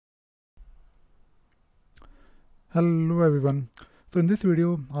Hello everyone. So in this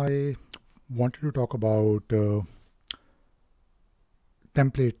video, I wanted to talk about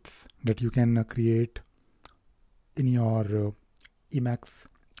templates that you can create in your Emacs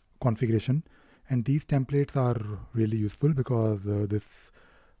configuration. And these templates are really useful because uh, this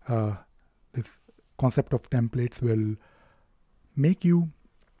concept of templates will make you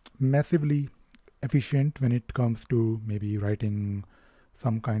massively efficient when it comes to maybe writing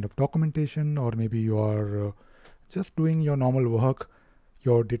some kind of documentation, or maybe you are just doing your normal work,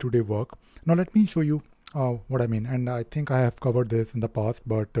 your day-to-day work. Now let me show you what I mean. And I think I have covered this in the past,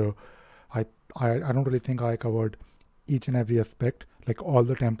 but I, I don't really think I covered each and every aspect, like all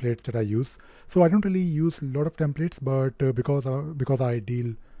the templates that I use. So I don't really use a lot of templates, but because I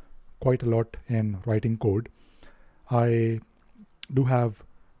deal quite a lot in writing code, I do have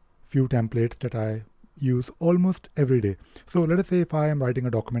few templates that I use almost every day. So let us say if I am writing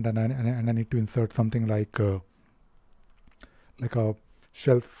a document and I need to insert something like a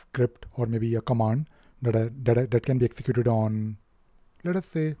shell script or maybe a command that can be executed on, let us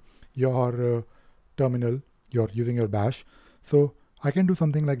say, your terminal. You're using your bash, so I can do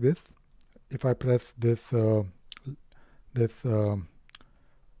something like this. If I press this less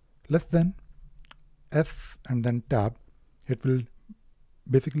than S and then tab, it will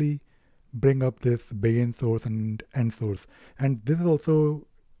basically bring up this begin source and end source. And this is also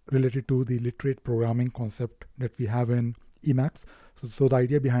related to the literate programming concept that we have in Emacs. So the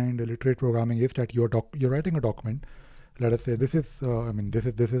idea behind literate programming is that you're writing a document. Let us say this is this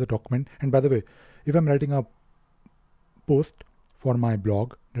is a document. And by the way, if I'm writing a post for my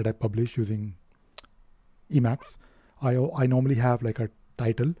blog that I publish using Emacs, I normally have like a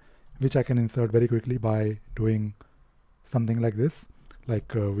title which I can insert very quickly by doing something like this. Like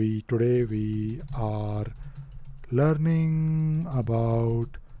today we are learning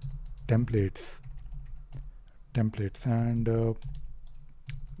about templates, and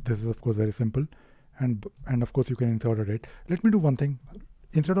this is of course very simple, and of course you can insert a date. Let me do one thing.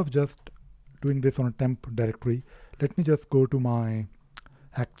 Instead of just doing this on a temp directory, let me just go to my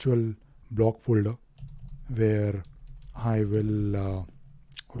actual blog folder where I will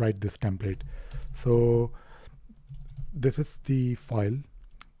write this template. So this is the file,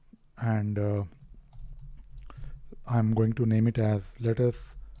 and I'm going to name it as let us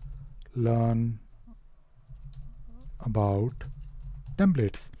learn about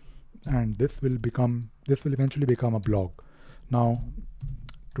templates, and this will eventually become a blog. Now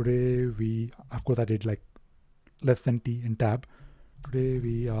today of course I did like less than T in tab. Today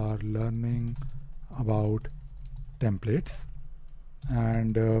we are learning about templates,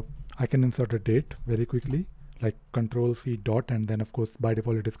 and I can insert a date very quickly, like control C dot, and then of course by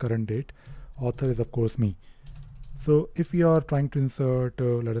default it is current date. Author is of course me. So if you are trying to insert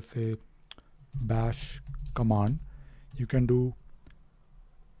let us say bash command, you can do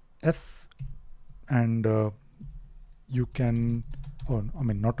F, and you can, oh, I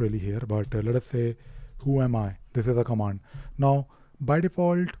mean not really here, but let us say who am I. This is a command. Now by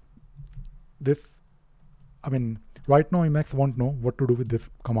default this, I mean right now Emacs won't know what to do with this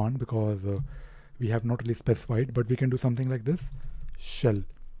command because we have not really specified, but we can do something like this shell.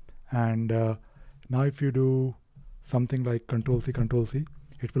 And now if you do something like control C,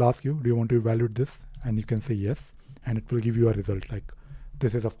 it will ask you, do you want to evaluate this? And you can say yes, and it will give you a result. Like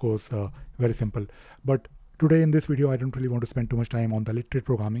this is of course very simple. But today in this video, I don't really want to spend too much time on the literate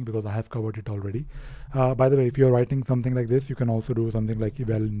programming because I have covered it already. By the way, if you're writing something like this, you can also do something like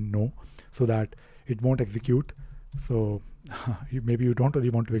eval no, so that it won't execute. So maybe you don't really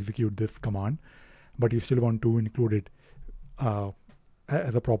want to execute this command, but you still want to include it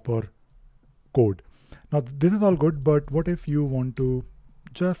as a proper code. Now this is all good, but what if you want to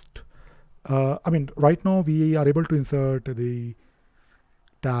just I mean right now we are able to insert the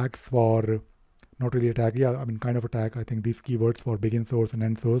tags for, not really a tag, yeah, I mean kind of a tag, I think these keywords for begin source and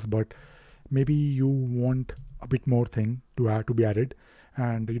end source, but maybe you want a bit more thing to be added,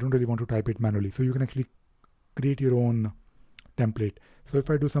 and you don't really want to type it manually, so you can actually create your own template. So if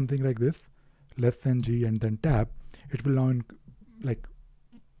I do something like this, less than G and then tab, it will now like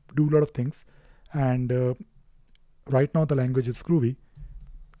do a lot of things. And right now the language is Groovy,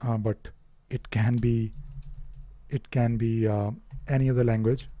 but it can be any other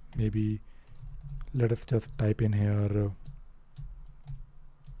language. Maybe let us just type in here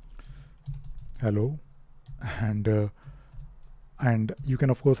hello, and you can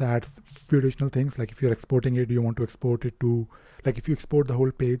of course add few additional things, like if you're exporting it, do you want to export it to, like if you export the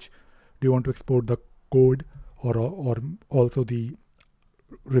whole page, do you want to export the code or also the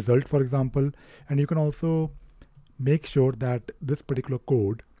result, for example. And you can also make sure that this particular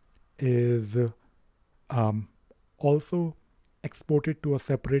code is also export it to a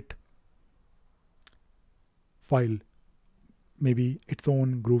separate file, maybe its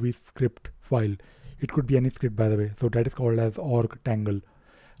own Groovy script file. It could be any script, by the way. So that is called as org tangle,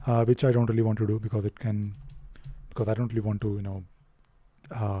 which I don't really want to do because I don't really want to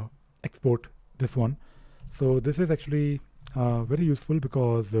export this one. So this is actually very useful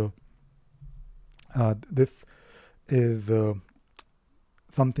because this is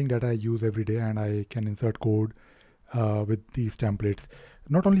something that I use every day, and I can insert code with these templates.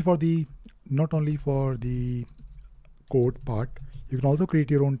 Not only for the code part, you can also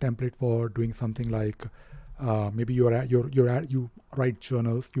create your own template for doing something like maybe you write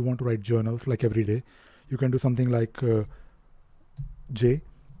journals. You want to write journals like every day. You can do something like J,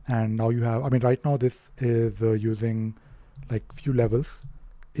 and now you have. I mean, right now this is using like few levels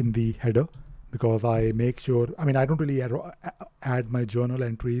in the header because I make sure. I mean, I don't really add my journal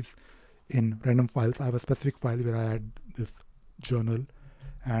entries in random files. I have a specific file where I add this journal,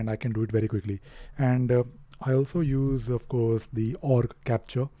 and I can do it very quickly. And I also use, of course, the org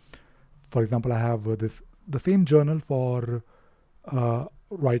capture. For example, I have the same journal for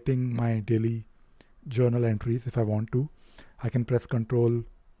writing my daily journal entries. If I want to, I can press Control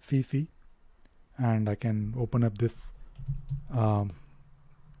CC, and I can open up this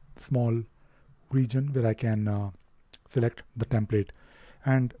small region where I can select the template.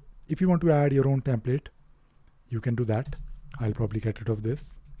 And if you want to add your own template, you can do that. I'll probably get rid of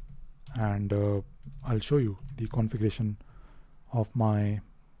this, and I'll show you the configuration of my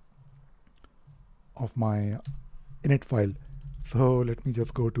init file. So let me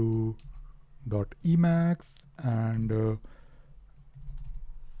just go to .emacs, and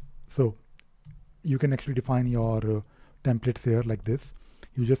so you can actually define your templates here like this.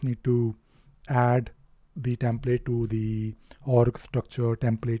 You just need to add the template to the org structure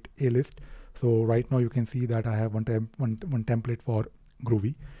template A list. So right now you can see that I have one template for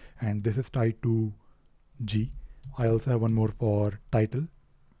Groovy, and this is tied to G. I also have one more for title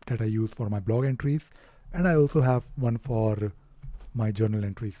that I use for my blog entries, and I also have one for my journal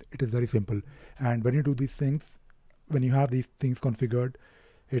entries. It is very simple, and when you do these things, when you have these things configured,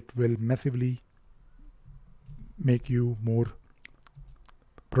 it will massively make you more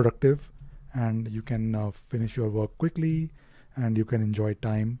productive, and you can finish your work quickly, and you can enjoy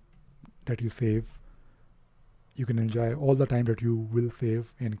time that you save. You can enjoy all the time that you will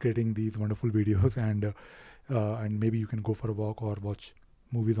save in creating these wonderful videos, and maybe you can go for a walk or watch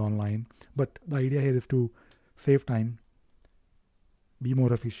movies online. But the idea here is to save time, be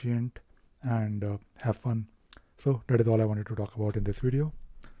more efficient, and have fun. So that is all I wanted to talk about in this video.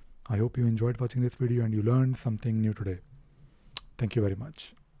 I hope you enjoyed watching this video and you learned something new today. Thank you very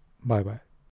much. Bye bye.